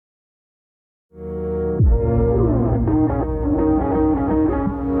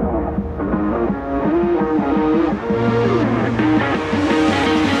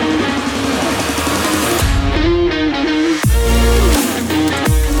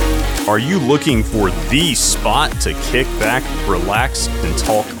Are you looking for the spot to kick back, relax, and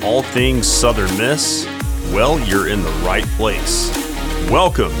talk all things Southern Miss? Well, you're in the right place.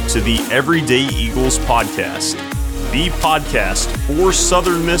 Welcome to the Everyday Eagles podcast, the podcast for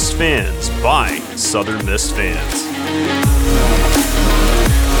Southern Miss fans by Southern Miss fans.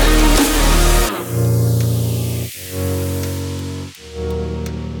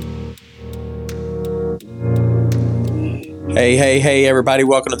 Hey, everybody.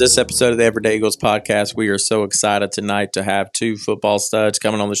 Welcome to this episode of the Everyday Eagles podcast. We are so excited tonight to have two football studs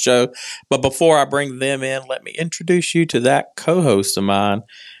coming on the show. But before I bring them in, let me introduce you to that co-host of mine,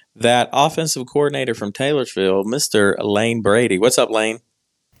 that offensive coordinator from Taylorsville, Mr. Lane Brady. What's up, Lane?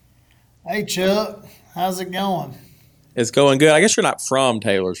 Hey, Chuck. How's it going? It's going good. I guess you're not from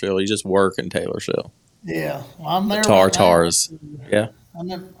Taylorsville. You just work in Taylorsville. Yeah. Well, I'm there Tartars. right Yeah.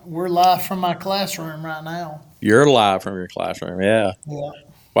 We're live from my classroom right now. You're live from your classroom. Yeah.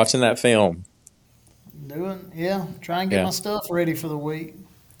 Watching that film. Try and get my stuff ready for the week.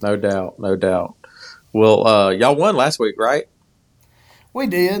 No doubt. Well, y'all won last week, right? We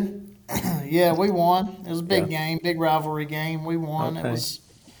did. Yeah, we won. It was a big game, big rivalry game. We won. Okay. It was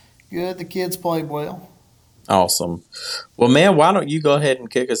good. The kids played well. Awesome. Well, man, why don't you go ahead and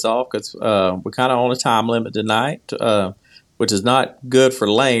kick us off, because we're kind of on a time limit tonight, which is not good for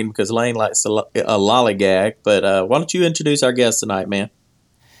Lane because Lane likes a lollygag. But why don't you introduce our guest tonight, man?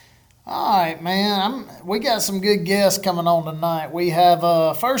 All right, man. We got some good guests coming on tonight. We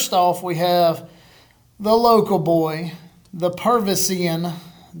have, first off, we have the local boy, the Purvisian.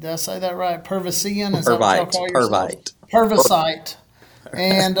 Did I say that right? Purvisian? Is that what y'all call yourself? Purvisite.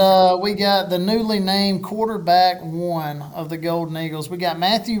 And we got the newly named quarterback one of the Golden Eagles. We got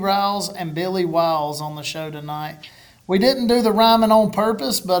Matt Ryals and Billy Wiles on the show tonight. We didn't do the rhyming on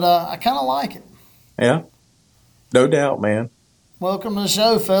purpose, but I kind of like it. Yeah, no doubt, man. Welcome to the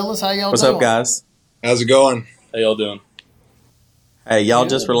show, fellas. How y'all doing? What's up, guys? How's it going? How y'all doing? Hey, y'all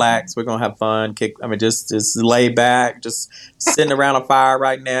just relax. We're going to have fun. Just lay back. Just sitting around a fire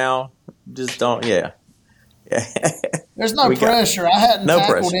right now. Just don't, yeah. There's no pressure. I hadn't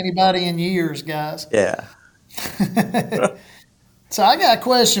tackled anybody in years, guys. Yeah. So I got a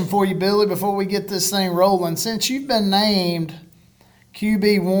question for you, Billy, before we get this thing rolling. Since you've been named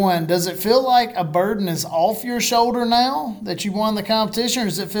QB1, does it feel like a burden is off your shoulder now that you won the competition, or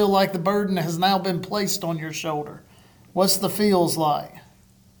does it feel like the burden has now been placed on your shoulder? What's the feels like?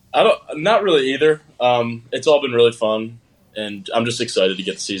 Not really either. It's all been really fun, and I'm just excited to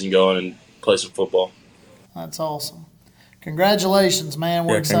get the season going and play some football. That's awesome. Congratulations, man.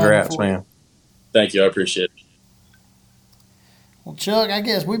 We're excited congrats, for you. man. Thank you. I appreciate it. Well, Chuck, I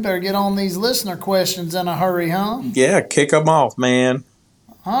guess we better get on these listener questions in a hurry, huh? Yeah, kick them off, man.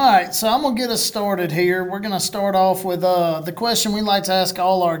 All right, so I'm going to get us started here. We're going to start off with the question we like to ask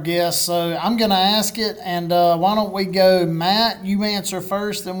all our guests. So I'm going to ask it, and why don't we go, Matt, you answer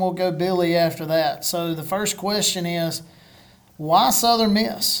first, then we'll go Billy after that. So the first question is, why Southern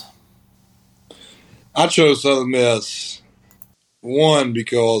Miss? I chose Southern Miss, one,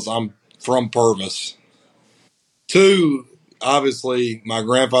 because I'm from Purvis. Two, obviously, my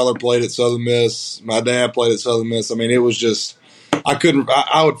grandfather played at Southern Miss. My dad played at Southern Miss. I mean, it was just,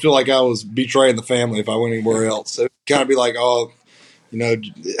 I would feel like I was betraying the family if I went anywhere else. So it would kind of be like,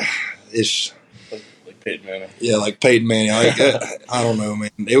 it's like Peyton Manning. Yeah, like Peyton Manning. I don't know, man.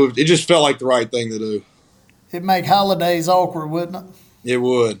 It just felt like the right thing to do. It'd make holidays awkward, wouldn't it? It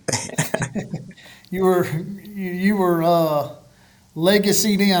would. You were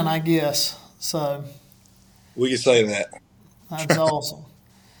legacied in, I guess. So we can say that. That's awesome.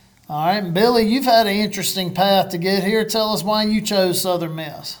 All right, Billy, you've had an interesting path to get here. Tell us why you chose Southern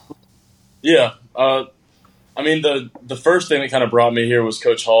Miss. Yeah, I mean the first thing that kind of brought me here was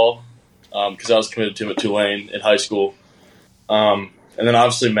Coach Hall, because I was committed to him at Tulane in high school, and then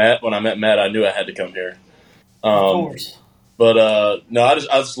obviously Matt. When I met Matt, I knew I had to come here. Of course. But no, I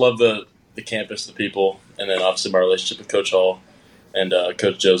just love the campus, the people, and then obviously my relationship with Coach Hall and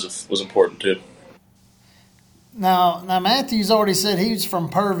Coach Joseph was important too. Now Matthew's already said he's from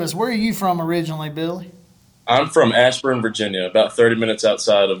Purvis. Where are you from originally, Billy? I'm from Ashburn, Virginia, about 30 minutes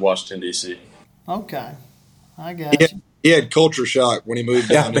outside of Washington, D.C. Okay. I got you. He had culture shock when he moved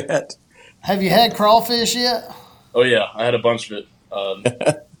down here. Have you had crawfish yet? Oh, yeah. I had a bunch of it.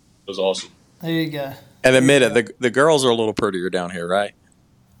 It was awesome. There you go. And admit it, the girls are a little prettier down here, right?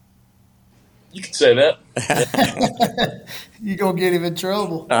 You can say that. You're going to get him in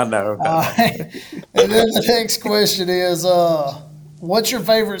trouble. I know. All right. And then the next question is, what's your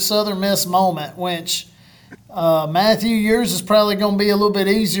favorite Southern Miss moment? Which, Matthew, yours is probably going to be a little bit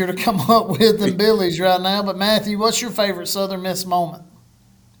easier to come up with than Billy's right now. But, Matthew, what's your favorite Southern Miss moment?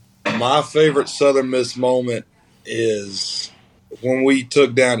 My favorite Southern Miss moment is when we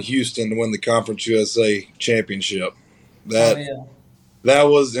took down Houston to win the Conference USA championship. That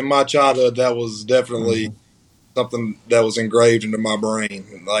was in my childhood. That was definitely something that was engraved into my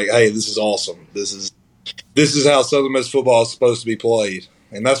brain. Like, hey, this is awesome. This is how Southern Miss football is supposed to be played,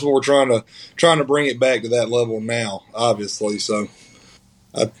 and that's what we're trying to bring it back to that level now. Obviously, so,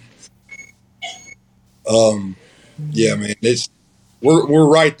 yeah, man, we're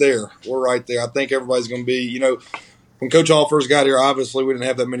right there. We're right there. I think everybody's going to be, when Coach Hall first got here, obviously we didn't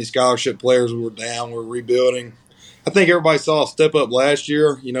have that many scholarship players. We were down. We were rebuilding. I think everybody saw a step up last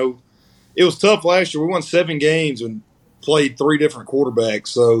year. It was tough last year. We won 7 games and played 3 different quarterbacks.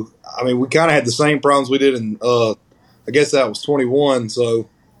 So, I mean, we kind of had the same problems we did in, I guess that was 21. So,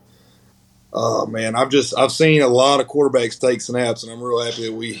 man, I've seen a lot of quarterbacks take snaps, and I'm real happy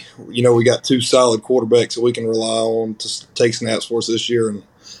that we got 2 solid quarterbacks that we can rely on to take snaps for us this year. And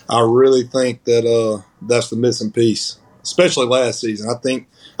I really think that that's the missing piece, especially last season. I think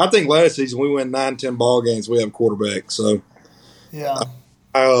last season we win 9-10 ball games. We have a quarterback. So, yeah,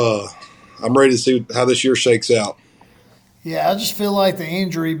 I'm ready to see how this year shakes out. Yeah, I just feel like the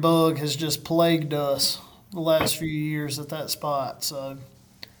injury bug has just plagued us the last few years at that spot. So,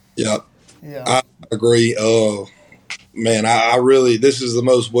 yeah. Yeah, I agree. Man, I really, this is the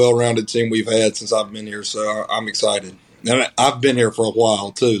most well-rounded team we've had since I've been here, so I'm excited. And I've been here for a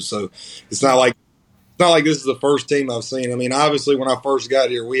while too, so it's not like this is the first team I've seen. I mean, obviously, when I first got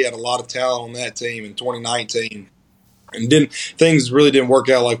here, we had a lot of talent on that team in 2019, and things really didn't work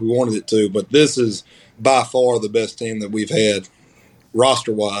out like we wanted it to. But this is by far the best team that we've had,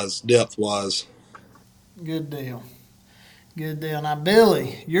 roster-wise, depth-wise. Good deal. Good deal. Now,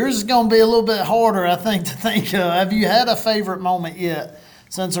 Billy, yours is going to be a little bit harder, I think, to think of. Have you had a favorite moment yet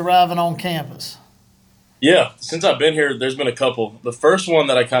since arriving on campus? Yeah, since I've been here, there's been a couple. The first one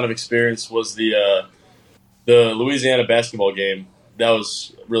that I kind of experienced was the Louisiana basketball game. That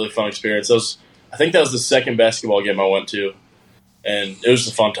was a really fun experience. I think that was the second basketball game I went to, and it was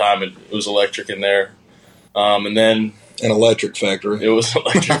a fun time. It was electric in there. And then an electric factory. It was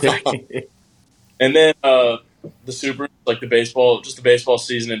electric factory. And then the Supers, like the baseball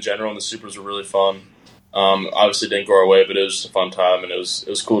season in general, and the Supers were really fun. Obviously, didn't go our way, but it was just a fun time, and it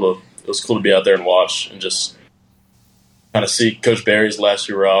was cool to be out there and watch and just kind of see Coach Barry's last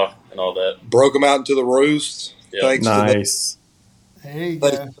hurrah and all that. Broke them out into the roost. Yeah. Thanks nice. There you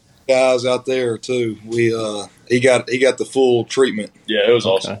go. Guys out there too. He got the full treatment. Yeah, it was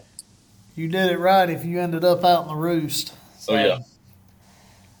awesome. You did it right if you ended up out in the roost. So, yeah.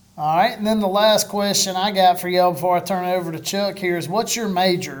 All right, and then the last question I got for y'all before I turn it over to Chuck here is, what's your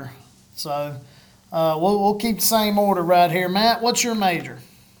major? So we'll keep the same order right here. Matt, what's your major?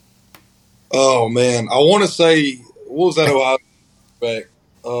 Oh man, I want to say, what was that Ohio back?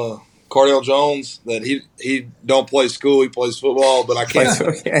 Cardell Jones. That he don't play school, he plays football. But I can't.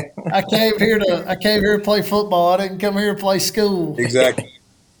 I came here to play football. I didn't come here to play school. Exactly.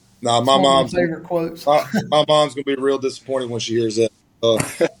 No, my mom's favorite quotes. My mom's gonna be real disappointed when she hears that.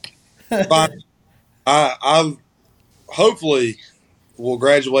 I hopefully will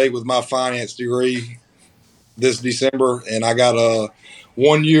graduate with my finance degree this December, and I got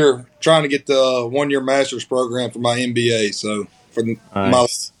trying to get the 1-year master's program for my MBA. So for my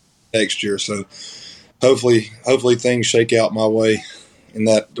next year, so hopefully things shake out my way in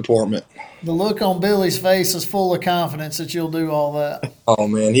that department. The look on Billy's face is full of confidence that you'll do all that. Oh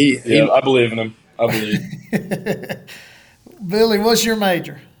man, I believe in him. I believe. Billy, what's your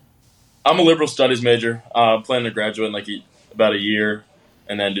major? I'm a liberal studies major. I'm planning to graduate in like about a year,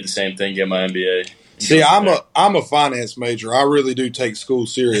 and then do the same thing, get my MBA. See, I'm a finance major. I really do take school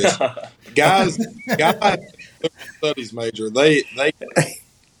serious. guys, studies major. They're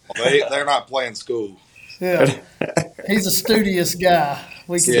not playing school. Yeah, he's a studious guy.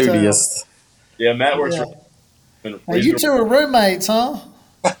 We can Studious. Yeah, Matt works. Yeah. You two are roommates, huh?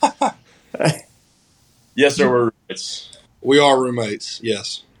 Yes, sir. We're roommates. We are roommates.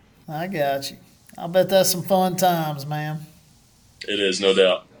 Yes. I got you. I bet that's some fun times, man. It is, no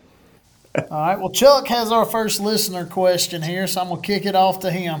doubt. All right. Well, Chuck has our first listener question here, so I'm going to kick it off to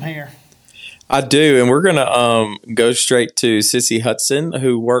him here. I do, and we're going to go straight to Sissy Hudson,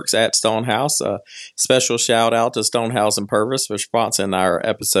 who works at Stonehouse. A special shout-out to Stonehouse and Purvis for sponsoring our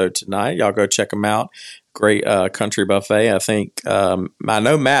episode tonight. Y'all go check them out. Great country buffet. I think I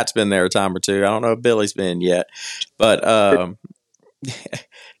know Matt's been there a time or two. I don't know if Billy's been yet. But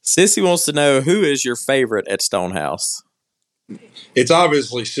Sissy wants to know, who is your favorite at Stonehouse? It's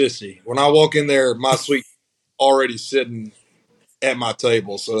obviously Sissy. When I walk in there, my suite already sitting at my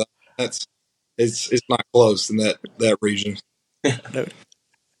table, so it's not close in that region.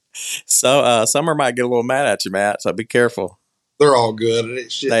 So Summer might get a little mad at you, Matt. So be careful. They're all good.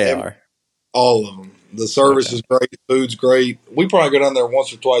 They are. All of them. The service is great. The food's great. We probably go down there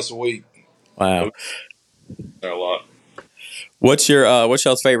once or twice a week. Wow. There a lot. What's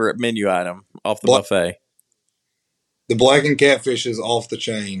y'all's favorite menu item off the buffet? The blackened catfish is off the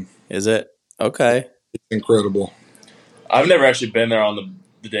chain. Is it? Okay. It's incredible. I've never actually been there on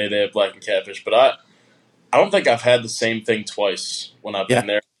the day they have blackened catfish, but I don't think I've had the same thing twice when I've been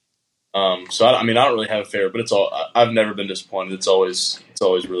there. So I don't really have a favorite, but I've never been disappointed. It's always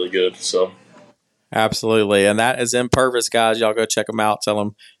really good. So absolutely, and that is in Purvis, guys. Y'all go check them out. Tell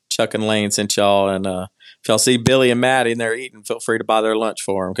them Chuck and Lane sent y'all, and if y'all see Billy and Matt in there eating, feel free to buy their lunch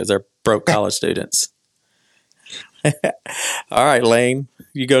for them because they're broke college students. All right, Lane,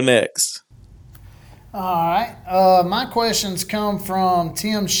 you go next. All right. My questions come from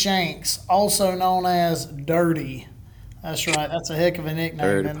Tim Shanks, also known as Dirty. That's right. That's a heck of a nickname.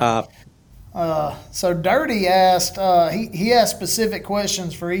 Dirty Pop. So Dirty asked, he asked specific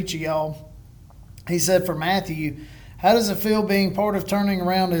questions for each of y'all. He said for Matthew, how does it feel being part of turning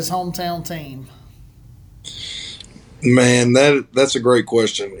around his hometown team? Man, that's a great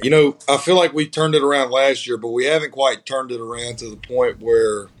question. I feel like we turned it around last year, but we haven't quite turned it around to the point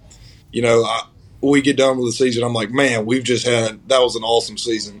where, we get done with the season. I'm like, man, that was an awesome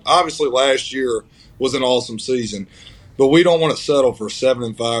season. Obviously, last year was an awesome season, but we don't want to settle for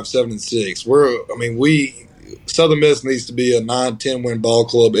 7-5, 7-6. Southern Miss needs to be a 9-10 win ball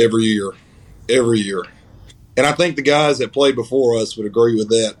club every year. And I think the guys that played before us would agree with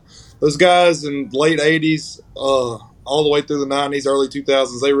that. Those guys in late 80s, all the way through the 90s, early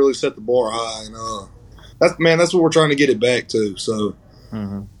 2000s, they really set the bar high. And that's what we're trying to get it back to. So,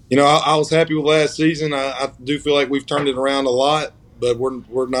 I was happy with last season. I do feel like we've turned it around a lot, but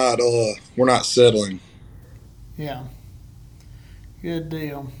we're not settling. Yeah, good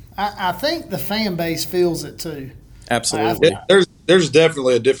deal. I think the fan base feels it too. Absolutely. There's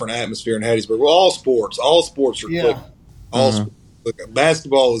definitely a different atmosphere in Hattiesburg. Well, all sports are clicking. All sports. Look,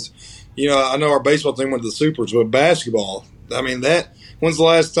 basketball is, I know our baseball team went to the Supers, but basketball, when's the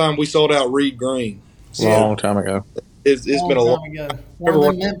last time we sold out Reed Green? Long time ago. It's been a long time ago. One of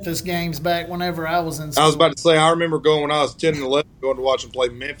the Memphis games back whenever I was in school. I was about to say, I remember going when I was 10 and 11 going to watch them play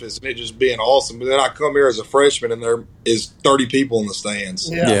Memphis, and it just being awesome. But then I come here as a freshman, and there is 30 people in the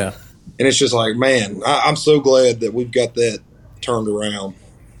stands. Yeah. And it's just like, man, I'm so glad that we've got that turned around.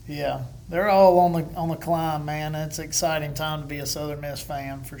 Yeah. They're all on the climb, man. It's an exciting time to be a Southern Miss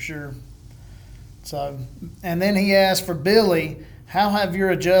fan for sure. So, and then he asked for Billy, how have your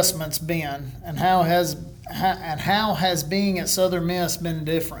adjustments been, and how has being at Southern Miss been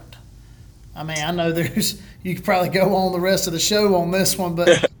different? I know you could probably go on the rest of the show on this one, but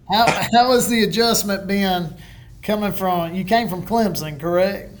how has the adjustment been coming from? You came from Clemson,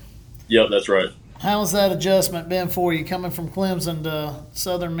 correct? Yep, that's right. How's that adjustment been for you coming from Clemson to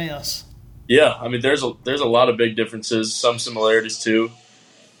Southern Miss? Yeah, there's a lot of big differences, some similarities too.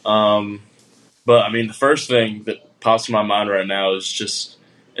 But the first thing that pops in my mind right now is just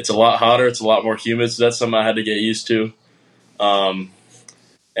it's a lot hotter, it's a lot more humid, so that's something I had to get used to.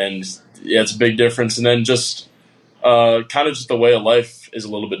 It's a big difference. And then just kind of just the way of life is a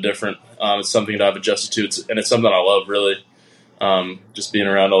little bit different. It's something that I've adjusted to, and it's something I love really. Just being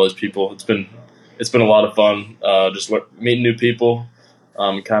around all those people, it's been a lot of fun. Just meeting new people,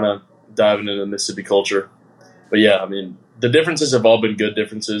 kind of diving into the Mississippi culture. But yeah, the differences have all been good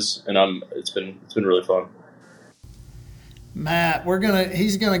differences, and it's been really fun. Matt,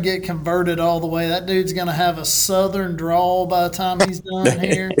 he's gonna get converted all the way. That dude's gonna have a southern drawl by the time he's done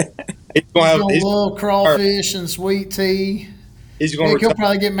here. he's gonna love crawfish and sweet tea. He'll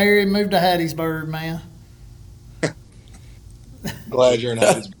probably get married and move to Hattiesburg, man. Glad you're in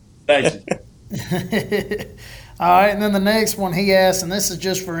Hattiesburg. Thank you. All right, and then the next one he asked, and this is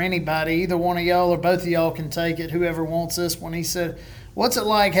just for anybody, either one of y'all or both of y'all can take it, whoever wants this one. He said, what's it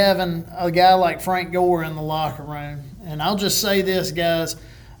like having a guy like Frank Gore in the locker room? And I'll just say this, guys,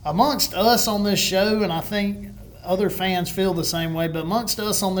 amongst us on this show, and I think other fans feel the same way, but amongst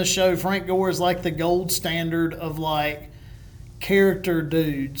us on this show, Frank Gore is like the gold standard of character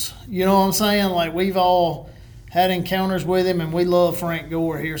dudes. You know what I'm saying? We've all had encounters with him, and we love Frank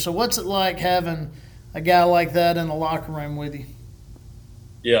Gore here. So what's it like having a guy like that in the locker room with you?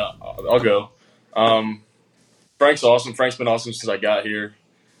 Yeah, I'll go. Frank's awesome. Frank's been awesome since I got here.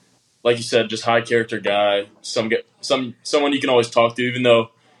 Like you said, just high character guy. Someone you can always talk to, even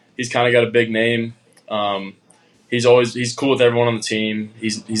though he's kind of got a big name. He's cool with everyone on the team.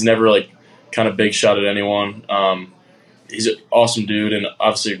 He's never kind of big shot at anyone. He's an awesome dude and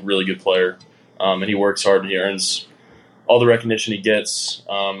obviously a really good player. And he works hard and he earns all the recognition he gets,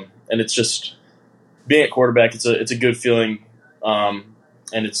 and it's just being at quarterback. It's a good feeling, and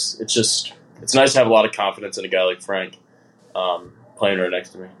it's nice to have a lot of confidence in a guy like Frank playing right next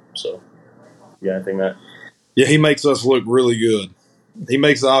to me. So, yeah, I think that. Yeah, he makes us look really good. He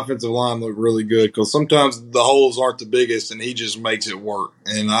makes the offensive line look really good because sometimes the holes aren't the biggest, and he just makes it work.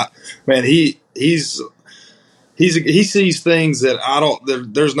 And he sees things that I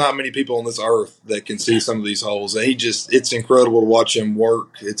don't. There's not many people on this earth that can see some of these holes. And it's incredible to watch him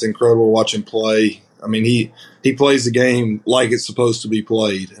work. It's incredible to watch him play. I mean, he plays the game like it's supposed to be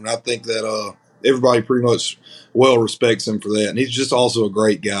played, and I think that everybody pretty much well respects him for that. And he's just also a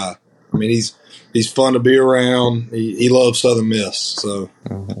great guy. I mean, he's fun to be around. He loves Southern Miss. So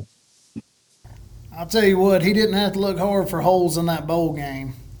I'll tell you what, he didn't have to look hard for holes in that bowl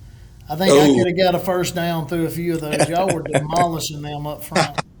game. I think I could have got a first down through a few of those. Y'all were demolishing them up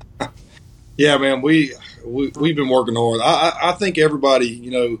front. Yeah, man, we've been working hard. I think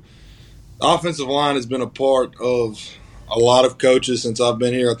everybody, offensive line has been a part of a lot of coaches since I've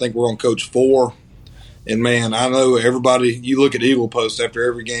been here. I think we're on coach 4. And, man, I know everybody – you look at Eagle Post after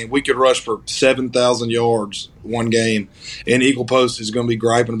every game. We could rush for 7,000 yards one game, and Eagle Post is going to be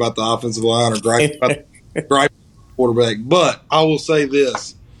griping about the offensive line or griping about the quarterback. But I will say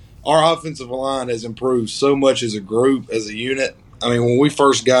this. Our offensive line has improved so much as a group, as a unit. I mean, when I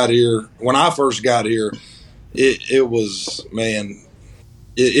first got here, it was, man –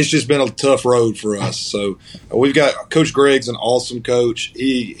 it's just been a tough road for us. So we've got Coach Gregg's an awesome coach.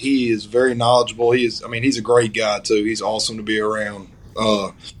 He is very knowledgeable. He's a great guy too. He's awesome to be around.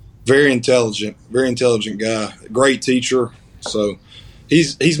 Very intelligent guy. Great teacher. So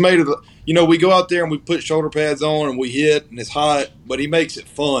he's made it. We go out there and we put shoulder pads on and we hit and it's hot, but he makes it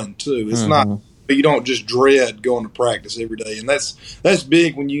fun too. It's not. You don't just dread going to practice every day, and that's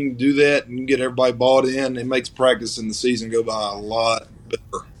big when you can do that and you get everybody bought in. It makes practice in the season go by a lot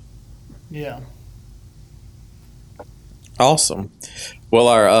better. Yeah. Awesome. Well,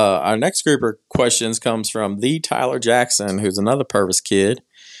 our next group of questions comes from the Tyler Jackson, who's another Purvis kid,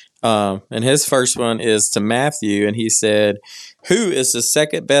 and his first one is to Matthew, and he said, "Who is the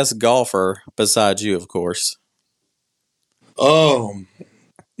second best golfer besides you, of course?"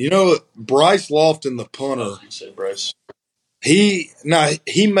 Bryce Lofton, the punter. You said Bryce. He's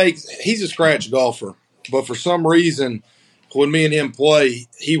a scratch golfer, but for some reason, when me and him play,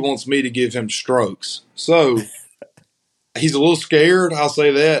 he wants me to give him strokes. So he's a little scared. I'll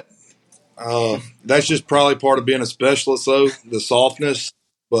say that. That's just probably part of being a specialist, though, the softness.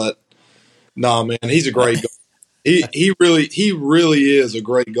 But nah, man, he's a great golfer. He really is a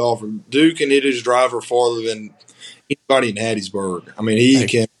great golfer. Duke can hit his driver farther than anybody in Hattiesburg. I mean, he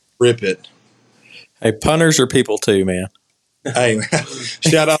can rip it. Hey, punters are people too, man. Hey, man.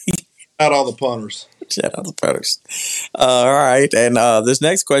 Shout out all the punters. Shout out the punters. All right, and this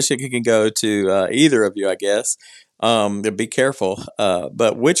next question can go to either of you, I guess. Be careful.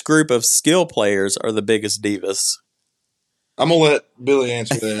 But which group of skill players are the biggest divas? I'm going to let Billy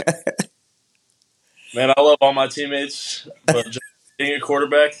answer that. Man, I love all my teammates, but just being a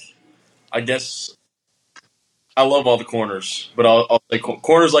quarterback, I guess I love all the corners, but I'll say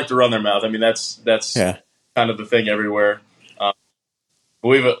corners like to run their mouth. I mean, that's kind of the thing everywhere.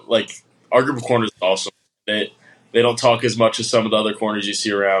 We've our group of corners is awesome. They don't talk as much as some of the other corners you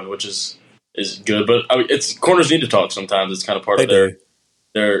see around, which is good. But it's corners need to talk sometimes. It's kind of part of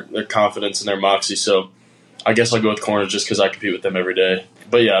their confidence and their moxie. So I guess I'll go with corners just because I compete with them every day.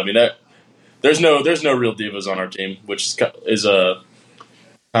 But yeah, I mean there's no real divas on our team, which is a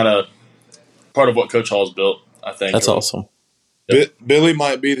kind of part of what Coach Hall's built. I think that's awesome. Billy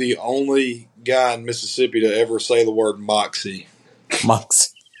might be the only guy in Mississippi to ever say the word moxie. Moxie.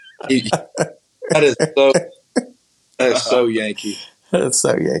 That is so Yankee. That's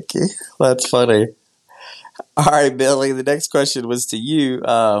so Yankee. That's funny. All right, Billy, the next question was to you.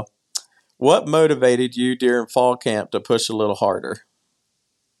 What motivated you during fall camp to push a little harder?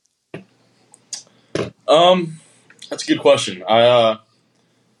 That's a good question. I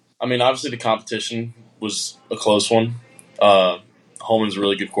mean, obviously the competition was a close one. Holman's a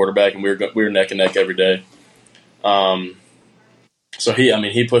really good quarterback, and we were neck and neck every day. So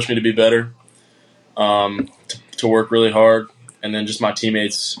he pushed me to be better, to work really hard, and then just my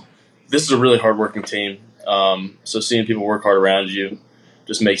teammates. This is a really hard-working team, so seeing people work hard around you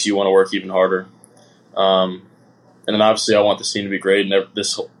just makes you want to work even harder. And then obviously I want this team to be great, and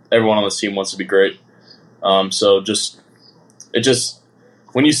everyone on this team wants to be great. So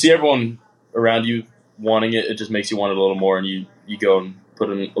when you see everyone around you wanting it, it just makes you want it a little more, and you go and put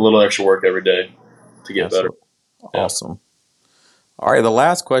in a little extra work every day to get better. Awesome. All right, the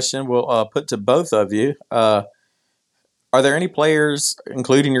last question we'll put to both of you. Are there any players,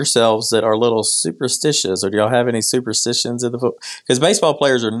 including yourselves, that are a little superstitious, or do y'all have any superstitions in the football? Because baseball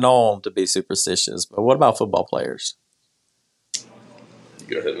players are known to be superstitious, but what about football players?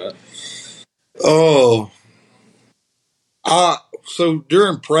 Go ahead, Matt. Oh, so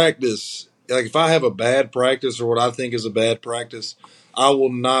during practice, like if I have a bad practice or what I think is a bad practice, I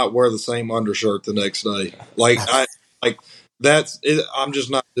will not wear the same undershirt the next day. Like that's it. I'm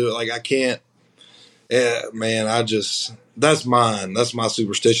just not doing. Like I can't. Yeah, man. That's mine. That's my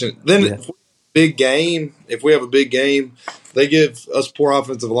superstition. Then Yeah. if we have a big game, they give us poor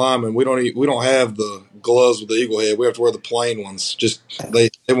offensive linemen. We don't have the gloves with the eagle head. We have to wear the plain ones. Just they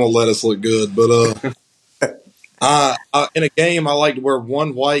won't let us look good. But in a game, I like to wear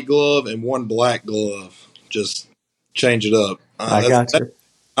one white glove and one black glove. Just change it up. I got you.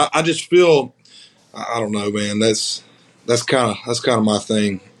 I just feel. I don't know, man. That's kind of my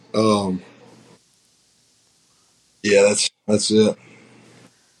thing. Yeah, that's it.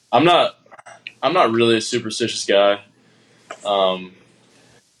 I'm not really a superstitious guy.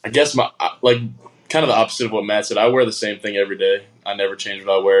 I guess kind of the opposite of what Matt said. I wear the same thing every day. I never change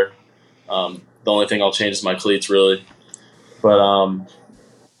what I wear. The only thing I'll change is my cleats, really. But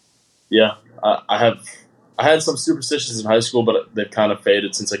yeah, I had some superstitions in high school, but they've kind of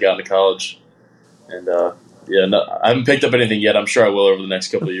faded since I got into college. And yeah, no, I haven't picked up anything yet. I'm sure I will over the next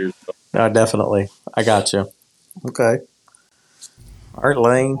couple of years. No, definitely. I got you. Okay. All right,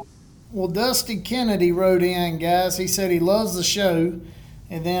 Lane. Well, Dusty Kennedy wrote in, guys. He said he loves the show.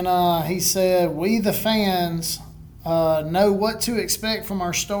 And then he said, we, the fans, know what to expect from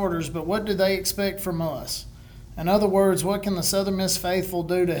our starters, but what do they expect from us? In other words, what can the Southern Miss faithful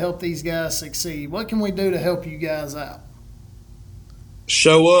do to help these guys succeed? What can we do to help you guys out?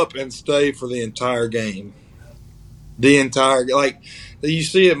 Show up and stay for the entire game. You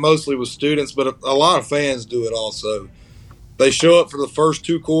see it mostly with students, but a lot of fans do it also. They show up for the first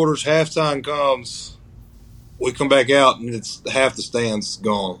 2 quarters. Halftime comes, we come back out, and it's half the stands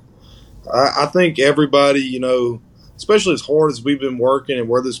gone. I think everybody, especially as hard as we've been working and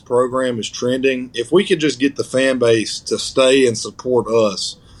where this program is trending, if we could just get the fan base to stay and support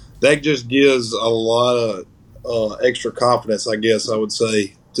us, that just gives a lot of extra confidence, I guess I would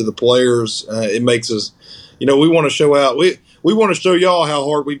say, to the players. It makes us, we want to show out. We want to show y'all how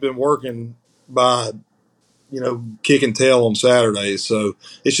hard we've been working by, kicking tail on Saturdays. So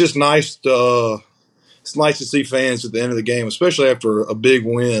it's just nice to see fans at the end of the game, especially after a big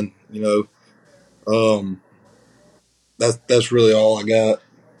win. That's really all I got.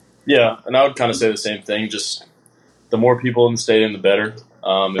 Yeah, and I would kind of say the same thing. Just the more people in the stadium, the better.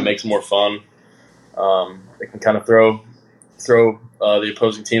 It makes it more fun. It can kind of throw the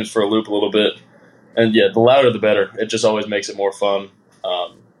opposing teams for a loop a little bit. And yeah, the louder the better. It just always makes it more fun.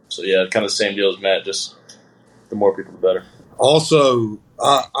 So yeah, kind of the same deal as Matt. Just the more people, the better. Also,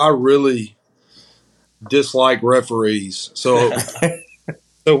 I really dislike referees. So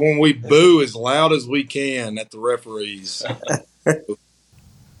when we boo as loud as we can at the referees,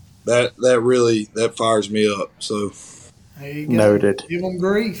 that fires me up. So there you go. Noted. Give them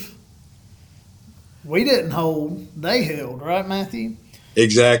grief. We didn't hold; they held, right, Matthew?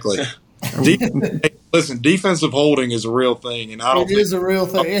 Exactly. Listen, defensive holding is a real thing, and It is a real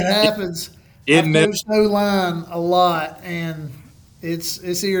thing. It happens. I've coached O-line a lot, and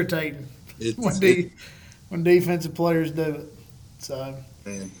it's irritating when defensive players do it. So,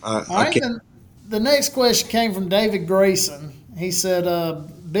 man, all right. Then the next question came from David Grayson. He said,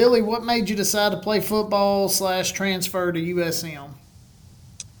 "Billy, what made you decide to play football / transfer to USM?"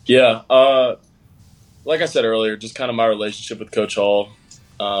 Yeah, like I said earlier, just kind of my relationship with Coach Hall,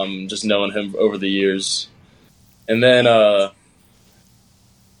 just knowing him over the years, and then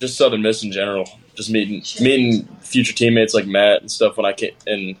just Southern Miss in general. Just meeting future teammates like Matt and stuff when I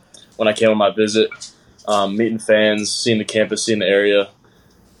came on my visit, meeting fans, seeing the campus, seeing the area.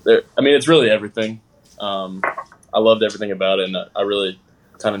 It's really everything. I loved everything about it, and I really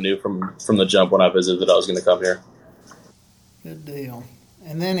kind of knew from the jump when I visited that I was going to come here. Good deal.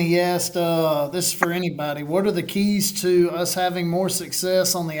 And then he asked, this is for anybody, what are the keys to us having more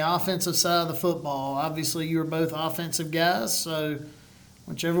success on the offensive side of the football? Obviously, you're both offensive guys, so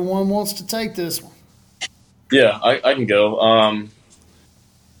whichever one wants to take this one. Yeah, I can go.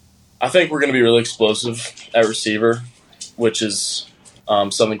 I think we're going to be really explosive at receiver, which is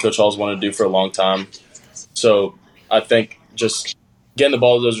something Coach Hall's wanted to do for a long time. So I think just getting the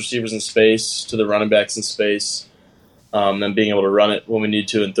ball to those receivers in space, to the running backs in space, then being able to run it when we need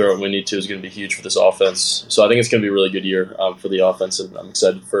to and throw it when we need to is going to be huge for this offense. So I think it's going to be a really good year for the offense, and I'm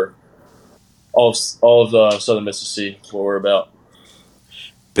excited for all of Southern Miss to see what we're about.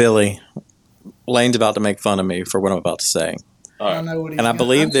 Billy, Lane's about to make fun of me for what I'm about to say. I know what he's And I gonna,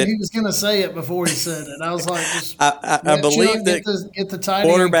 believe that he was going to say it before he said it. I was like, just I believe that get the tight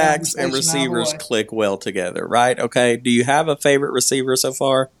end quarterbacks and conversation out of the receivers way. click well together, right? Okay. Do you have a favorite receiver so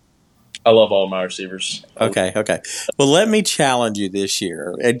far? I love all my receivers. Okay. Well, let me challenge you this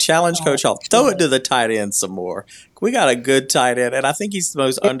year and challenge Coach Hall. Throw it to the tight end some more. We got a good tight end, and I think he's the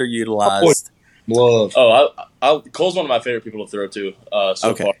most underutilized. Love. Cole's one of my favorite people to throw to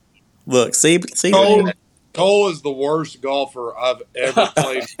so far. Look, see, Cole is the worst golfer I've ever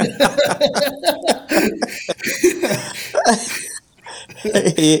played.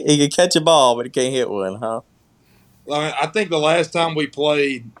 he can catch a ball, but he can't hit one, huh? I think the last time we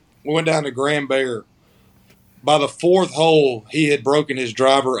played, we went down to Grand Bear. By the fourth hole, he had broken his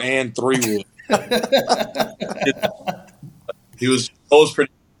driver and 3-wood. Cole was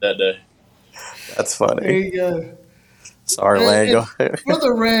pretty good that day. That's funny. There you go. Sorry, Lane. Go For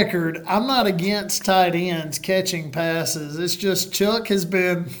the record, I'm not against tight ends catching passes. It's just Chuck has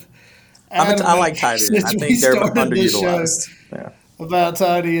been. I like tight ends. I think they're underutilized. Yeah. About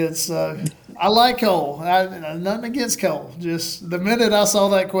tight ends, so I like Cole. Nothing against Cole. Just the minute I saw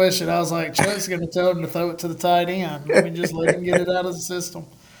that question, I was like, Chuck's going to tell him to throw it to the tight end. Let me just let him get it out of the system.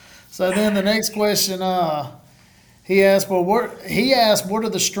 So then the next question, he asked, what are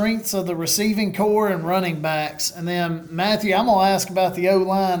the strengths of the receiving core and running backs? And then, Matthew, I'm going to ask about the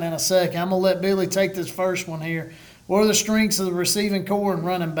O-line in a second. I'm going to let Billy take this first one here. What are the strengths of the receiving core and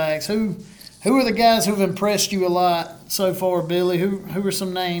running backs? Who are the guys who've impressed you a lot so far, Billy? Who are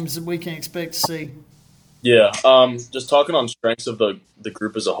some names that we can expect to see? Yeah, just talking on strengths of the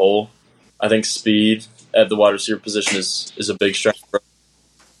group as a whole, I think speed at the wide receiver position is a big strength for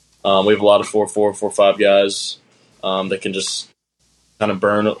us. We have a lot of 4.4, 4.5 guys that can just kind of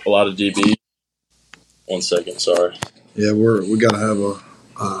burn a lot of DB. 1 second, sorry. Yeah, we got to have a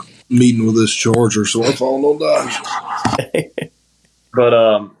meeting with this charger so our phone don't die.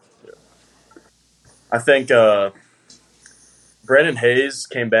 But I think Brandon Hayes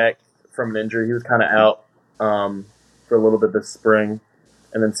came back from an injury. He was kind of out for a little bit this spring.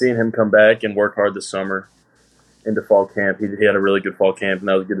 And then seeing him come back and work hard this summer into fall camp, he had a really good fall camp, and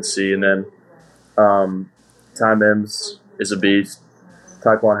that was good to see. And then Ty Mims is a beast.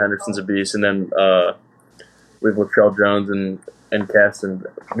 Tyquan Henderson's a beast. And then we have Latrell Jones and Cass. And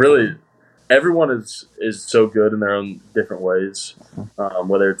really, everyone is so good in their own different ways,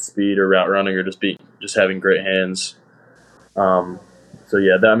 whether it's speed or route running or just having great hands. So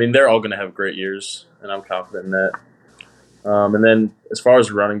yeah, they're all going to have great years, and I'm confident in that. And then as far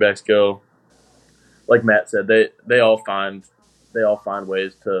as running backs go, like Matt said, they all find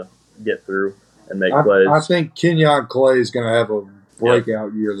ways to get through and make plays. I think Kenyon Clay is going to have a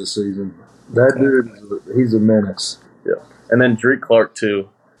breakout year this season. That dude, he's a menace. Yeah, and then Drake Clark too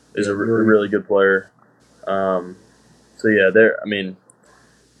is a really good player. So yeah, they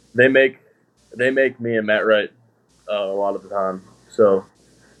make me and Matt right a lot of the time. So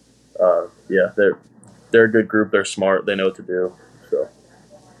yeah, they're a good group. They're smart. They know what to do. So.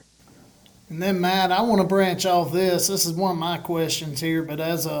 And then, Matt, I want to branch off this. This is one of my questions here, but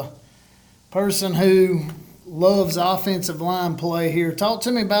as a person who loves offensive line play here, talk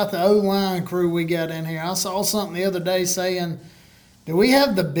to me about the O-line crew we got in here. I saw something the other day saying, do we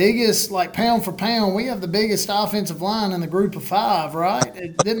have the biggest, like pound for pound, we have the biggest offensive line in the group of 5,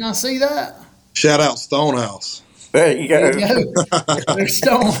 right? Didn't I see that? Shout out Stonehouse. There you go. There's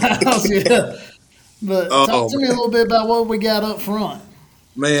Stonehouse, yeah. But talk to me a little bit about what we got up front.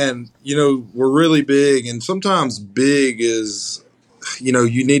 Man, we're really big, and sometimes big is, you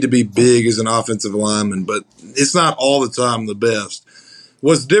need to be big as an offensive lineman, but it's not all the time the best.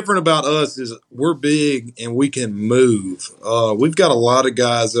 What's different about us is we're big and we can move. We've got a lot of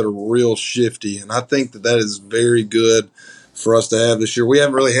guys that are real shifty, and I think that is very good for us to have this year. We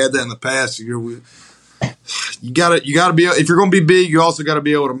haven't really had that in the past. You gotta be, if you're going to be big, you also got to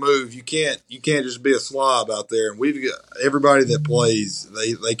be able to move. You can't just be a slob out there. And we've got everybody that plays,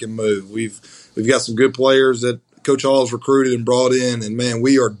 they can move. We've got some good players that Coach Hall's recruited and brought in, and man,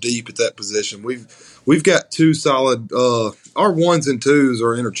 we are deep at that position. We've got 2 solid. Our 1s and 2s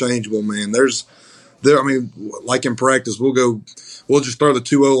are interchangeable, man. Like in practice, we'll just throw the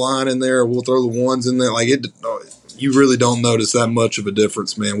 2 O-line in there. We'll throw the 1s in there. You really don't notice that much of a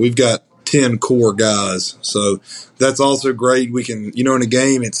difference, man. We've got 10 core guys, so that's also great. We can, in a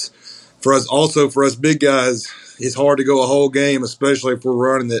game, it's for us big guys. It's hard to go a whole game, especially if we're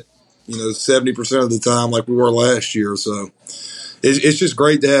running it, 70% of the time like we were last year. So it's just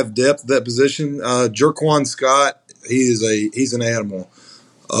great to have depth at that position. Jerquan Scott, he's an animal.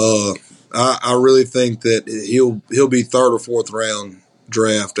 I really think that he'll be 3rd or 4th round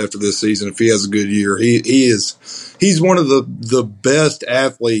draft after this season if he has a good year. He's one of the best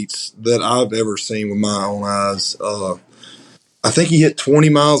athletes that I've ever seen with my own eyes. I think he hit 20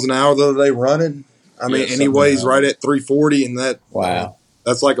 miles an hour the other day running. I mean, and he weighs right at 340, and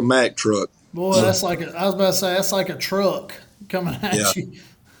that's like a Mack truck. Boy, that's like I was about to say that's like a truck coming at you.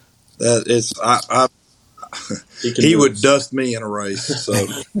 That it's he would dust me in a race. So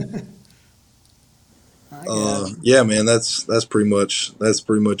yeah, man, that's pretty much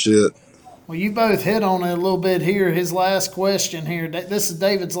it. Well, you both hit on it a little bit here. His last question here. This is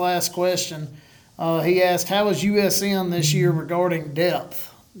David's last question. He asked, "How is USN this year regarding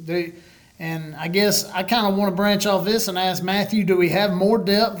depth?" And I guess I kind of want to branch off this and ask Matthew, do we have more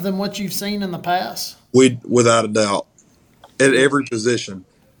depth than what you've seen in the past? Without a doubt, at every position.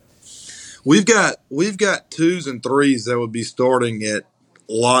 We've got 2s and 3s that would be starting at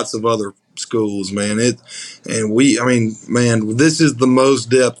lots of other schools, man. This is the most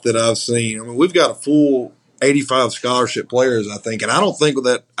depth that I've seen. I mean, we've got a full 85 scholarship players, I think, and I don't think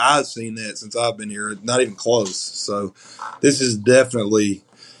that I've seen that since I've been here. Not even close. So this is definitely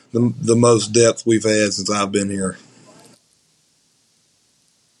the most depth we've had since I've been here.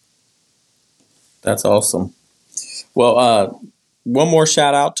 That's awesome. Well, one more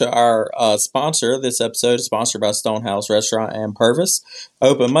shout out to our sponsor. This episode is sponsored by Stonehouse Restaurant and Purvis.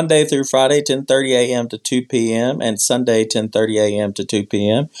 Open Monday through Friday, 10:30 a.m. to 2 p.m. and Sunday, 10:30 a.m. to 2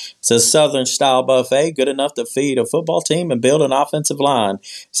 p.m. It's a Southern-style buffet, good enough to feed a football team and build an offensive line.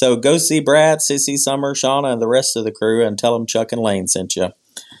 So go see Brad, Sissy, Summer, Shauna, and the rest of the crew and tell them Chuck and Lane sent you.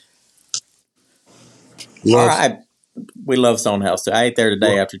 All right. We love Stonehouse. I ate there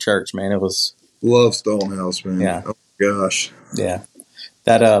today after church, man. It was... Love Stonehouse, man. Yeah. Oh, my gosh. Yeah.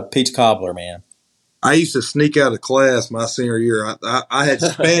 That peach cobbler, man. I used to sneak out of class my senior year. I had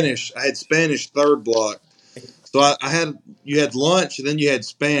Spanish. I had Spanish third block. So you had lunch and then you had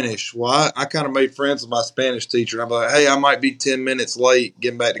Spanish. Well, I kind of made friends with my Spanish teacher. I'm like, hey, I might be 10 minutes late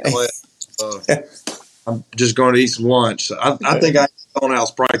getting back to class. I'm just going to eat some lunch. So I think I ate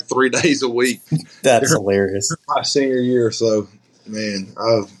Stonehouse probably 3 days a week. That's hilarious. My senior year. So, man,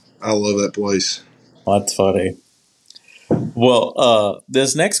 I love that place. That's funny. Well,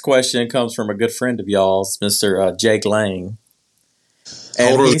 this next question comes from a good friend of y'all's, Mr. Jake Lang.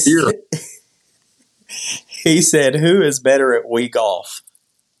 And he said, who is better at Wii golf?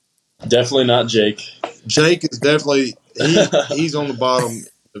 Definitely not Jake. Jake is definitely he's on the bottom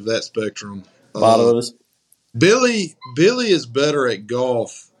of that spectrum. Bottom of this? Billy is better at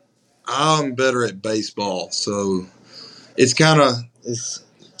golf. I'm better at baseball. So it's kind of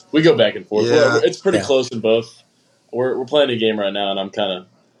we go back and forth. Yeah. It's pretty close in both. We're playing a game right now, and I'm kind of...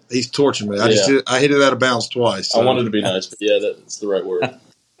 He's torching me. I hit it out of bounds twice. So. I wanted to be nice, but yeah, that's the right word.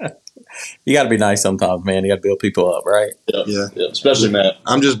 You got to be nice sometimes, man. You got to build people up, right? Yeah. Especially Matt.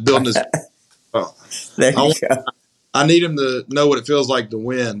 I'm just building this. There you go. I need him to know what it feels like to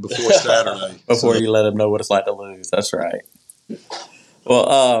win before Saturday. Before you let him know what it's like to lose. That's right.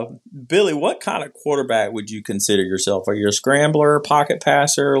 Well, Billy, what kind of quarterback would you consider yourself? Are you a scrambler, pocket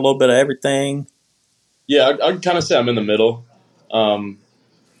passer, a little bit of everything? Yeah, I'd kind of say I'm in the middle.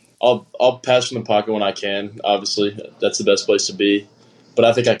 I'll pass from the pocket when I can. Obviously, that's the best place to be. But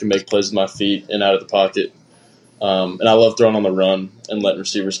I think I can make plays with my feet and out of the pocket. And I love throwing on the run and letting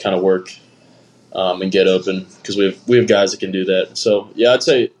receivers kind of work and get open because we have guys that can do that. So, yeah, I'd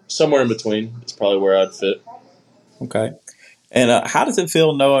say somewhere in between is probably where I'd fit. Okay. And how does it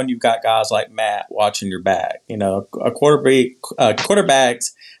feel knowing you've got guys like Matt watching your back? You know,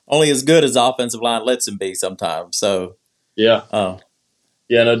 quarterback's only as good as the offensive line lets him be sometimes. So, yeah,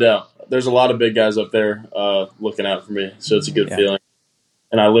 no doubt. There's a lot of big guys up there looking out for me, so it's a good feeling.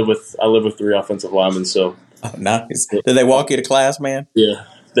 And I live with 3 offensive linemen, so nice. Did they walk you to class, man? Yeah,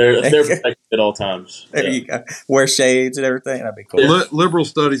 they're protected at all all times. There you go. Wear shades and everything. That'd be cool. Liberal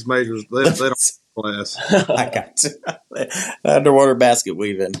studies majors, they don't class. I got you. Underwater basket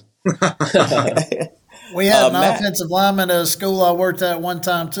weaving. We had an offensive lineman at a school I worked at one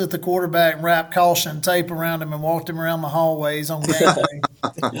time, took the quarterback and wrapped caution tape around him and walked him around the hallways on game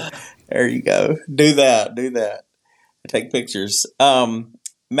day. There you go. Do that. Take pictures.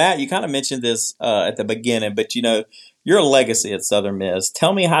 Matt, you kind of mentioned this at the beginning, but you're a legacy at Southern Miss.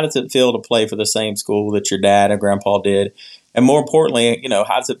 Tell me, how does it feel to play for the same school that your dad and grandpa did? And more importantly,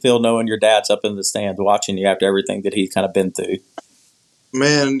 how does it feel knowing your dad's up in the stands watching you after everything that he's kind of been through?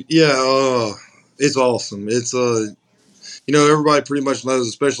 Man, yeah, it's awesome. It's everybody pretty much knows,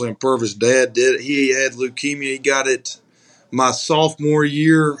 especially in Purvis, Dad he had leukemia. He got it my sophomore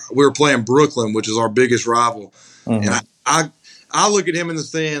year. We were playing Brooklyn, which is our biggest rival, and I look at him in the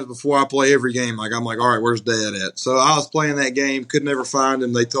stands before I play every game. Like, I'm like, all right, where's Dad at? So I was playing that game, could never find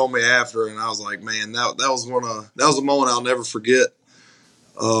him. They told me after, and I was like, man, that was a moment I'll never forget.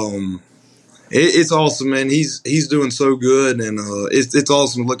 It's awesome, man. He's doing so good, and it's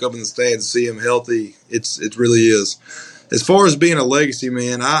awesome to look up in the stands and see him healthy. It really is. As far as being a legacy,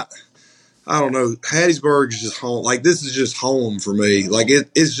 man, I don't know. Hattiesburg is just home. Like, this is just home for me. Like,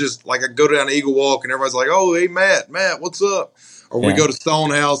 it's just like I go down Eagle Walk and everybody's like, oh, hey, Matt, what's up? Or we go to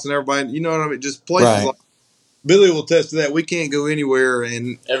Stonehouse and everybody, you know what I mean? Just places like Billy will attest to that. We can't go anywhere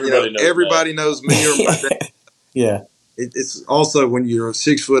and everybody knows me or my dad. Yeah. It's also when you're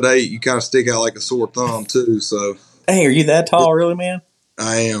 6'8", you kind of stick out like a sore thumb too. So, hey, are you that tall, really, man?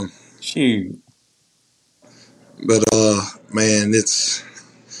 I am. Shoot. But man, it's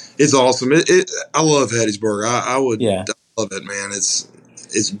awesome. I love Hattiesburg. I love it, man. It's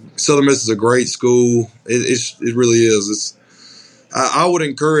Southern Miss is a great school. It really is. I would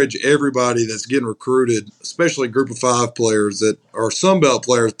encourage everybody that's getting recruited, especially Group of 5 players that are Sunbelt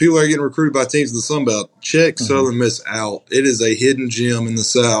players, people that are getting recruited by teams in the Sunbelt, check Southern Miss out. It is a hidden gem in the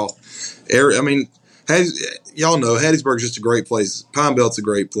South. I mean, y'all know Hattiesburg is just a great place. Pine Belt's a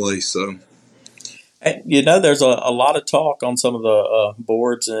great place. So, you know, there's a lot of talk on some of the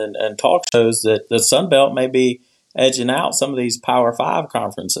boards and talk shows that the Sunbelt may be edging out some of these Power 5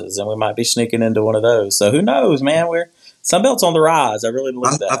 conferences, and we might be sneaking into one of those. So who knows, man? Sunbelt's on the rise. I really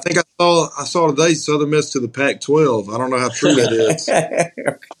believe that. I think I saw today Southern Miss to the Pac-12. I don't know how true that is.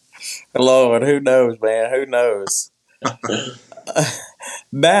 Lord, who knows, man? Who knows?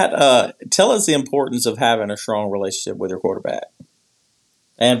 Matt, tell us the importance of having a strong relationship with your quarterback,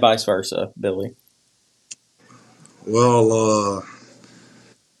 and vice versa, Billy. Well,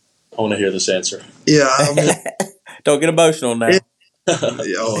 I want to hear this answer. Yeah, I mean, don't get emotional now.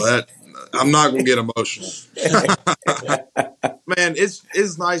 I'm not going to get emotional. Man,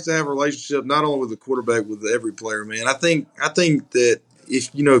 it's nice to have a relationship not only with the quarterback, with every player. Man, I think that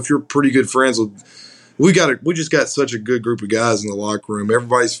if you're pretty good friends with, we just got such a good group of guys in the locker room.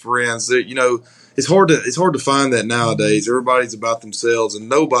 Everybody's friends. It's hard to find that nowadays. Everybody's about themselves, and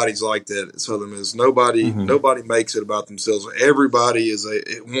nobody's like that at Southern Miss. Nobody makes it about themselves. Everybody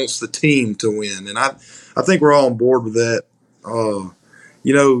wants the team to win, and I think we're all on board with that.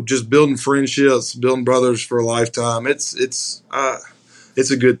 Just building friendships, building brothers for a lifetime. It's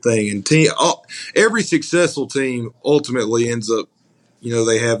a good thing. And every successful team ultimately ends up,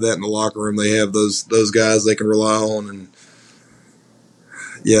 they have that in the locker room. They have those guys they can rely on. And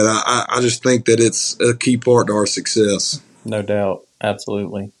yeah, I just think that it's a key part to our success. No doubt.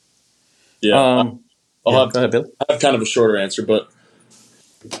 Absolutely. Yeah. Go ahead, Bill. I have kind of a shorter answer, but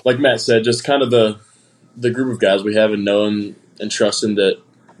like Matt said, just kind of the group of guys we have and knowing and trusting that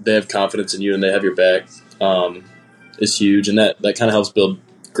they have confidence in you and they have your back is huge, and that kind of helps build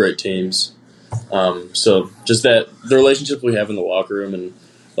great teams. So just the relationship we have in the locker room, and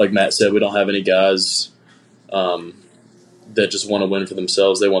like Matt said, we don't have any guys that just want to win for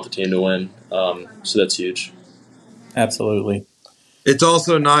themselves. They want the team to win, so that's huge. Absolutely. It's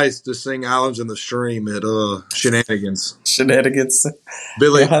also nice to sing Islands in the Stream at Shenanigans. Shenanigans.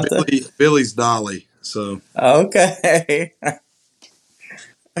 Billy's Dolly. So okay.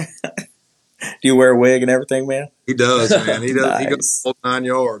 Do you wear a wig and everything, man? He does, man. He does. Nice. He goes all 9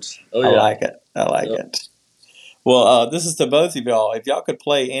 yards. Oh, yeah. I like it. Well, this is to both of y'all. If y'all could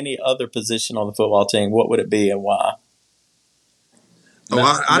play any other position on the football team, what would it be and why?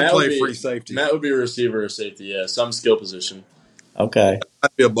 I'd play free safety. Matt would be a receiver or safety, yeah. Some skill position. Okay.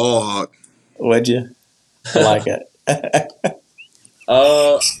 I'd be a ball hawk. Would you? I like it.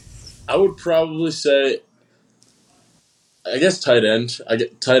 I would probably say, I guess tight end. I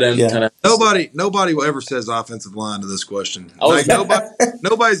get tight end kind of. Nobody will ever says offensive line to this question.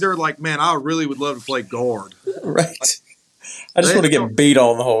 Nobody's ever like, man, I really would love to play guard. Right. I just want to get beat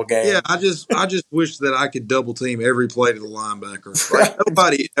on the whole game. Yeah, I just wish that I could double team every play to the linebacker. Like,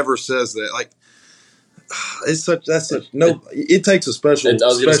 nobody ever says that. Like, it takes a special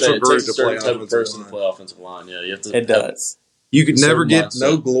group to play offensive line. Yeah, you have to. It does. You could never get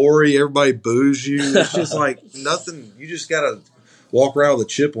no glory. Everybody boos you. It's just like nothing. You just got to walk around with a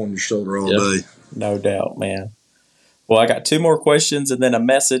chip on your shoulder all day. No doubt, man. Well, I got 2 more questions and then a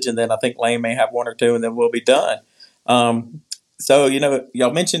message, and then I think Lane may have 1 or 2, and then we'll be done. So,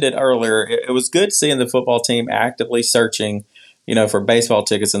 y'all mentioned it earlier. It was good seeing the football team actively searching, for baseball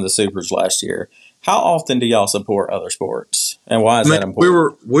tickets in the Supers last year. How often do y'all support other sports, and why is that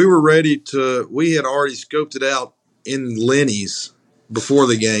important? We were ready to. We had already scoped it out in Lenny's before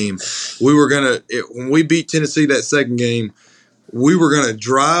the game. We were when we beat Tennessee that second game, we were gonna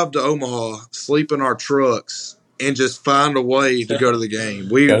drive to Omaha, sleep in our trucks, and just find a way to go to the game.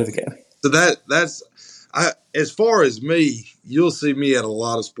 Go to the game. So that's as far as me, you'll see me at a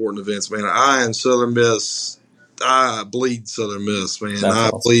lot of sporting events, man. I am Southern Miss. I bleed Southern Miss, man. That's I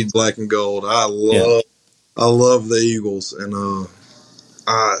awesome. bleed black and gold. I love the Eagles, and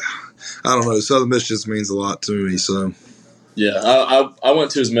I don't know. Southern Miss just means a lot to me. So yeah, I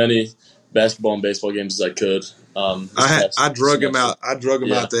went to as many basketball and baseball games as I could. I drug him out. I drug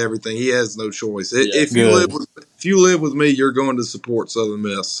him out to everything. He has no choice. If you live with me, you're going to support Southern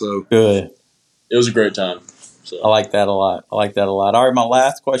Miss. So good. It was a great time. So I like that a lot. All right, my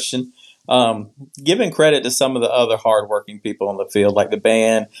last question. Giving credit to some of the other hardworking people on the field, like the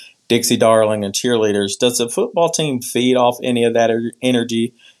band, Dixie Darling, and cheerleaders, does the football team feed off any of that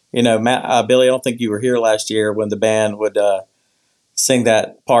energy? You know, Matt, Billy, I don't think you were here last year when the band would sing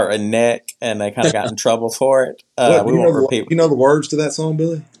that part in Neck, and they kind of got in trouble for it. We won't repeat. You know the words to that song,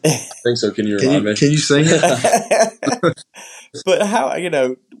 Billy? I think so. Can you remind me? Can you sing it? But how,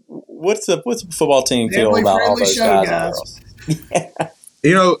 what's the football team feel about all those guys and girls?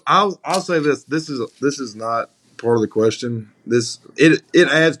 You know, I'll say this. This is not part of the question. It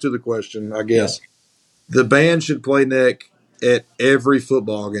adds to the question, I guess. Yeah. The band should play Neck at every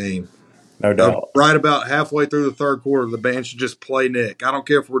football game. No doubt. Right about halfway through the third quarter, the band should just play Neck. I don't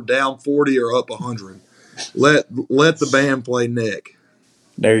care if we're down 40 or up 100. Let the band play Neck.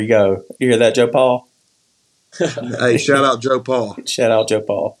 There you go. You hear that, Joe Paul? Hey, shout out Joe Paul. Shout out Joe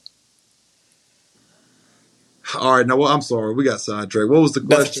Paul. All right, now I'm sorry, we got sidetracked. What was the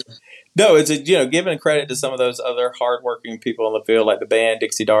question? No, it's giving credit to some of those other hardworking people on the field, like the band,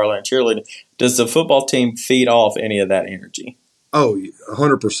 Dixie Darling, and cheerleading. Does the football team feed off any of that energy? Oh,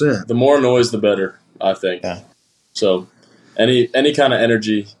 100%. The more noise, the better, I think. Yeah. So, any kind of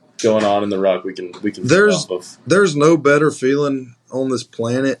energy going on in the Rock, we can feed off of. There's no better feeling on this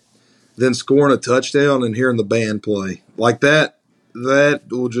planet than scoring a touchdown and hearing the band play like that. That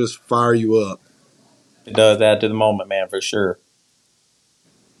will just fire you up. It does add to the moment, man, for sure.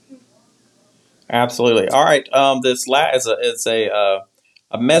 Absolutely. All right. This is a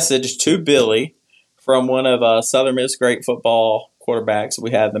message to Billy from one of Southern Miss great football quarterbacks we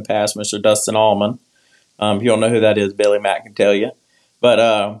had in the past, Mr. Dustin Allman. If you don't know who that is, Billy, Matt can tell you.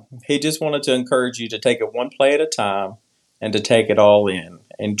 But he just wanted to encourage you to take it one play at a time and to take it all in.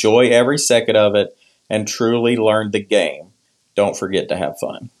 Enjoy every second of it and truly learn the game. Don't forget to have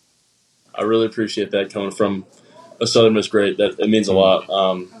fun. I really appreciate that coming from a Southern Miss great. It means a lot.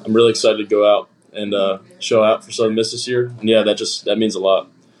 I'm really excited to go out and show out for Southern Miss this year. And yeah, that means a lot.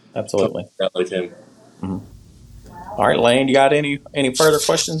 Absolutely. Like him. Mm-hmm. All right, Lane, you got any further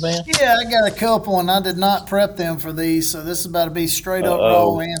questions, man? Yeah, I got a couple, and I did not prep them for these, so this is about to be straight up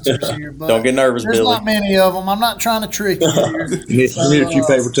raw answers here. But don't get nervous, there's Billy. Not many of them. I'm not trying to trick you here. You need a few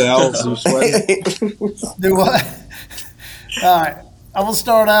paper towels. You sweating? Do what? All right. I will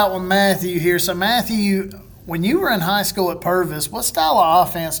start out with Matthew here. So, Matthew, when you were in high school at Purvis, what style of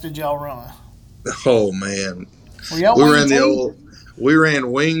offense did y'all run? Oh, man. We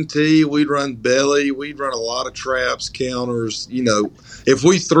ran wing tee. We'd run belly. We'd run a lot of traps, counters. You know, if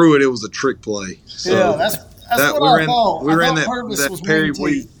we threw it, it was a trick play. So yeah, that's what I thought. We ran that Perry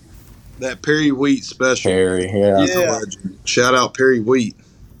Wheat. That Perry Wheat special. Perry, yeah. Shout out Perry Wheat.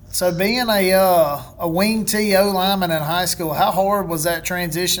 So being a wing T O lineman in high school, how hard was that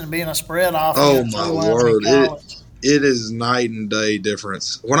transition to being a spread offense? Oh my word! It is night and day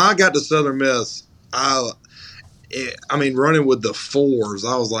difference. When I got to Southern Miss, I mean, running with the fours,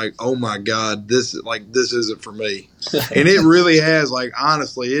 I was like, oh my God, this isn't for me. And it really has. Like,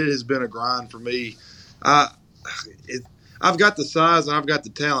 honestly, it has been a grind for me. I've got the size and I've got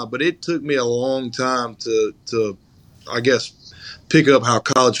the talent, but it took me a long time to I guess, pick up how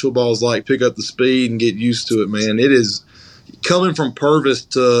college football is like, pick up the speed and get used to it, man. It is coming from Purvis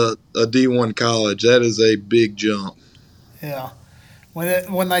to a D1 college. That is a big jump. Yeah.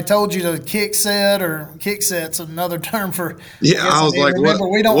 When they told you to kick set's another term for. Yeah, I was like, remember,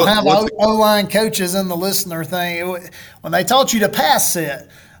 we don't have O-line coaches in the listener thing. When they taught you to pass set,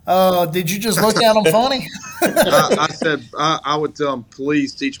 did you just look at them funny? I said I would tell them,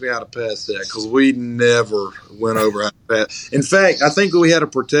 please teach me how to pass that, because we never went over how to pass. In fact, I think we had a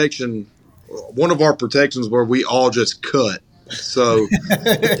protection. One of our protections where we all just cut. So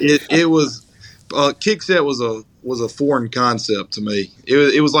it was kick set was a foreign concept to me.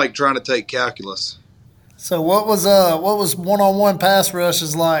 It was like trying to take calculus. So what was one-on-one pass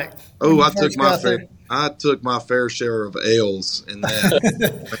rushes like? Oh, I took my fair share of L's in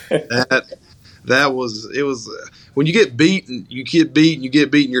that. That was it. Was when you get beaten,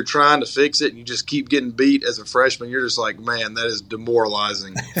 you're trying to fix it, and you just keep getting beat as a freshman. You're just like, man, that is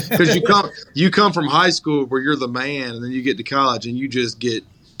demoralizing because you come from high school where you're the man, and then you get to college and you just get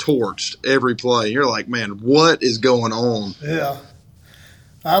torched every play. You're like, man, what is going on? Yeah.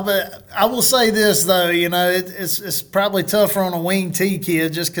 I will say this though, it's probably tougher on a wing T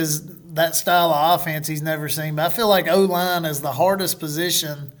kid just because that style of offense he's never seen. But I feel like O-line is the hardest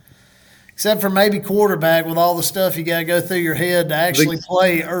position, except for maybe quarterback, with all the stuff you got to go through your head to actually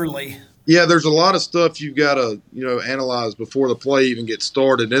play early. Yeah, there's a lot of stuff you've got to analyze before the play even gets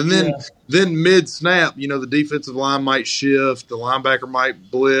started, and then mid snap, the defensive line might shift, the linebacker might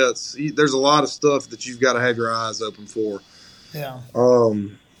blitz. There's a lot of stuff that you've got to have your eyes open for. Yeah.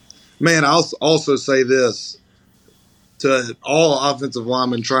 Man, I'll also say this to all offensive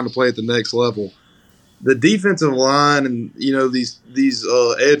linemen trying to play at the next level. The defensive line and, these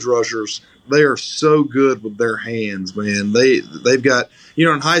edge rushers, they are so good with their hands, man. They've got,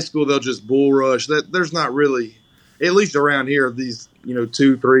 in high school, they'll just bull rush. There's not really, at least around here, these, 2,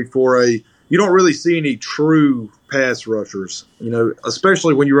 3, 4A, you don't really see any true pass rushers,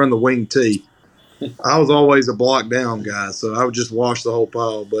 especially when you run the wing T. I was always a block down guy, so I would just wash the whole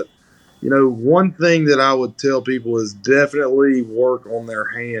pile. But, one thing that I would tell people is definitely work on their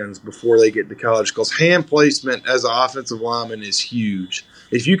hands before they get to college, because hand placement as an offensive lineman is huge.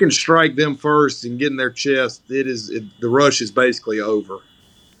 If you can strike them first and get in their chest, the rush is basically over.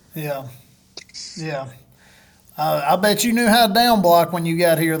 Yeah. Yeah. I bet you knew how to down block when you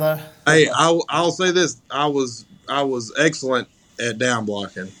got here, though. Hey, I'll say this: I was excellent at down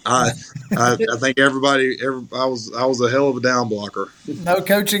blocking. I think I was a hell of a down blocker. No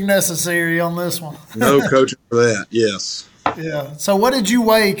coaching necessary on this one. No coaching for that. Yes. Yeah. So what did you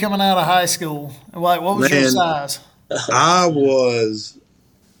weigh coming out of high school? Like, what was your size? I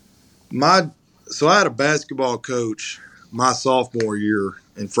had a basketball coach my sophomore year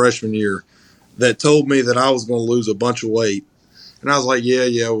and freshman year that told me that I was going to lose a bunch of weight. And I was like,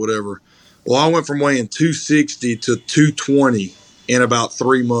 yeah, whatever. Well, I went from weighing 260 to 220 in about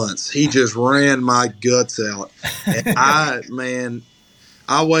 3 months. He just ran my guts out. And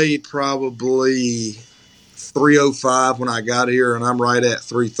I weighed probably 305 when I got here, and I'm right at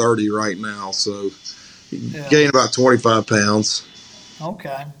 330 right now. So gained about 25 pounds.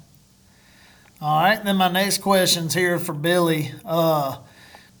 Okay. All right. Then my next question's here for Billy.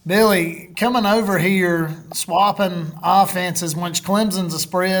 Billy, coming over here, swapping offenses, which Clemson's a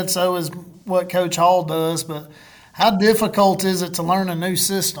spread, so is what Coach Hall does, but how difficult is it to learn a new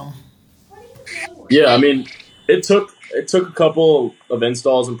system? Yeah, it took a couple of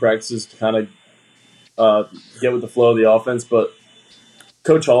installs and practices to kind of get with the flow of the offense, but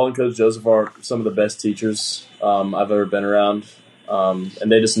Coach Hall and Coach Joseph are some of the best teachers I've ever been around,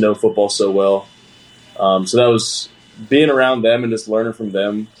 and they just know football so well. So that was being around them and just learning from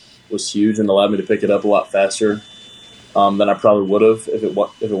them was huge and allowed me to pick it up a lot faster than I probably would have if it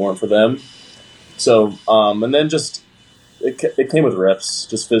weren't for them. So, and then just it came with reps,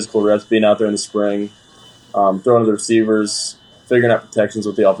 just physical reps, being out there in the spring, throwing to the receivers, figuring out protections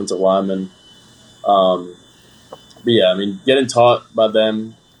with the offensive linemen. But yeah, getting taught by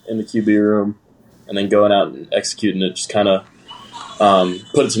them in the QB room and then going out and executing it just kind of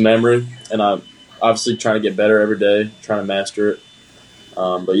put it to memory. And I'm obviously trying to get better every day, trying to master it.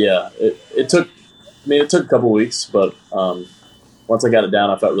 But yeah, it took a couple of weeks, but once I got it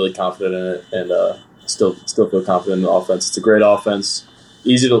down, I felt really confident in it, and still feel confident in the offense. It's a great offense.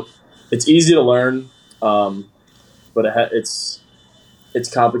 It's easy to learn, but it's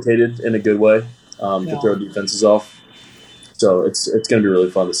complicated in a good way to throw defenses off. So it's going to be really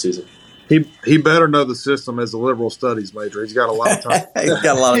fun this season. He better know the system as a liberal studies major. He's got a lot of time. He's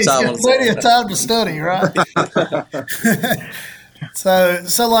got a lot of time. He's got plenty of time to study, right?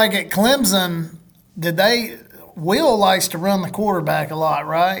 So like at Clemson, Will likes to run the quarterback a lot,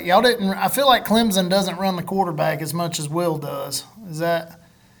 right? Y'all didn't. I feel like Clemson doesn't run the quarterback as much as Will does. That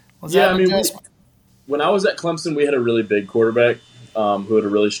an adjustment? When I was at Clemson, we had a really big quarterback who had a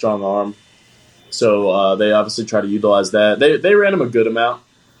really strong arm. So they obviously try to utilize that. They ran him a good amount.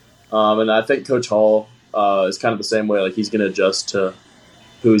 And I think Coach Hall is kind of the same way. Like, he's going to adjust to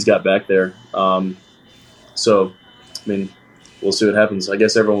who he's got back there. So, we'll see what happens. I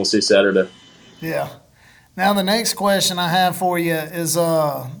guess everyone will see Saturday. Yeah. Now, the next question I have for you is,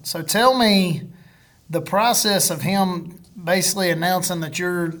 so tell me the process of him basically announcing that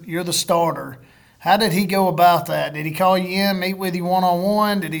you're the starter. How did he go about that? Did he call you in, meet with you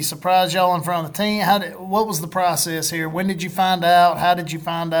one-on-one? Did he surprise y'all in front of the team? What was the process here? When did you find out? How did you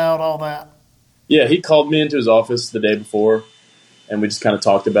find out? All that? Yeah, he called me into his office the day before, and we just kind of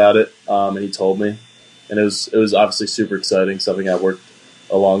talked about it, and he told me. And it was obviously super exciting, something I worked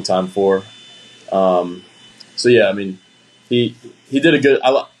a long time for. So, yeah, I mean, he did a good –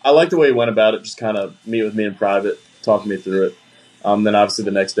 I like the way he went about it, just kind of meet with me in private, talking me through it. Then obviously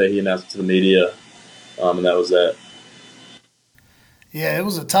the next day he announced it to the media, and that was that. Yeah, it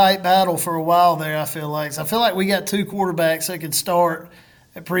was a tight battle for a while there, I feel like. So I feel like we got two quarterbacks that could start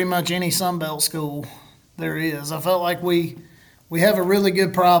at pretty much any Sun Belt school there is. I felt like we have a really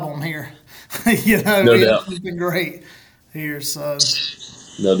good problem here. No doubt. It's been great here. So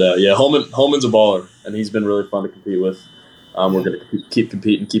no doubt. Yeah, Holman's a baller, and he's been really fun to compete with. We're going to keep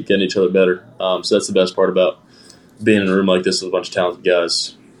competing, keep getting each other better. So that's the best part about being in a room like this with a bunch of talented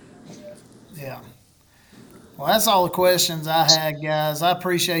guys. Yeah. Well, that's all the questions I had, guys. I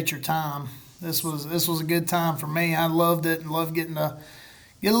appreciate your time. This was a good time for me. I loved it and loved getting to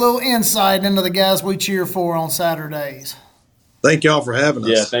get a little insight into the guys we cheer for on Saturdays. Thank y'all for having us.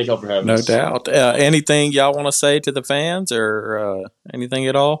 Yeah, thank y'all for having us. No doubt. Anything y'all want to say to the fans or anything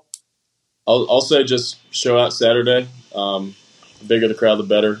at all? I'll say just show out Saturday. The bigger the crowd, the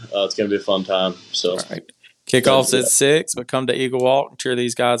better. It's going to be a fun time. So, all right. Kickoff's at 6, but come to Eagle Walk and cheer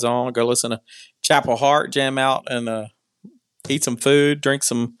these guys on. Go listen to Chapel Hart, jam out, and eat some food, drink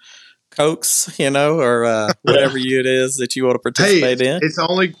some Cokes, or whatever it is that you want to participate in. It's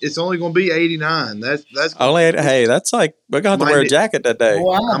only going to be 89. That's only. Hey, that's like we're going to have to wear a jacket that day.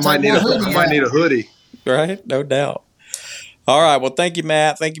 Well, I might need a hoodie. Right, no doubt. All right. Well, thank you,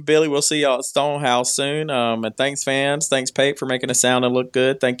 Matt. Thank you, Billy. We'll see y'all at Stonehouse soon. And thanks, fans. Thanks, Pate, for making us sound and look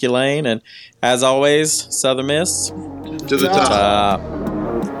good. Thank you, Lane. And as always, Southern Miss to the top.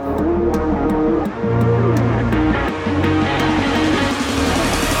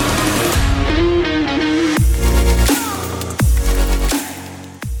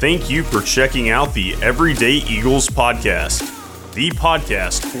 Thank you for checking out the Everyday Eagles podcast, the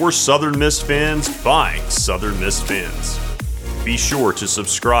podcast for Southern Miss fans by Southern Miss fans. Be sure to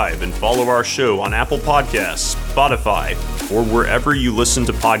subscribe and follow our show on Apple Podcasts, Spotify, or wherever you listen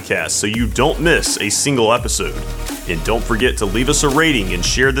to podcasts so you don't miss a single episode. And don't forget to leave us a rating and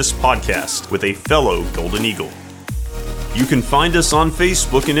share this podcast with a fellow Golden Eagle. You can find us on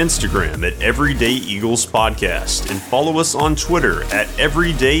Facebook and Instagram at Everyday Eagles Podcast and follow us on Twitter at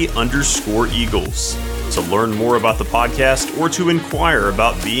Everyday_Eagles. To learn more about the podcast or to inquire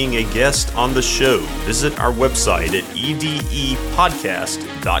about being a guest on the show, visit our website at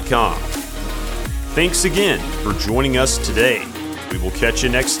edepodcast.com. Thanks again for joining us today. We will catch you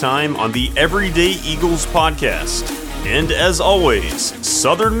next time on the Everyday Eagles Podcast. And as always,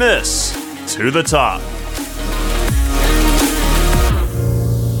 Southern Miss to the top.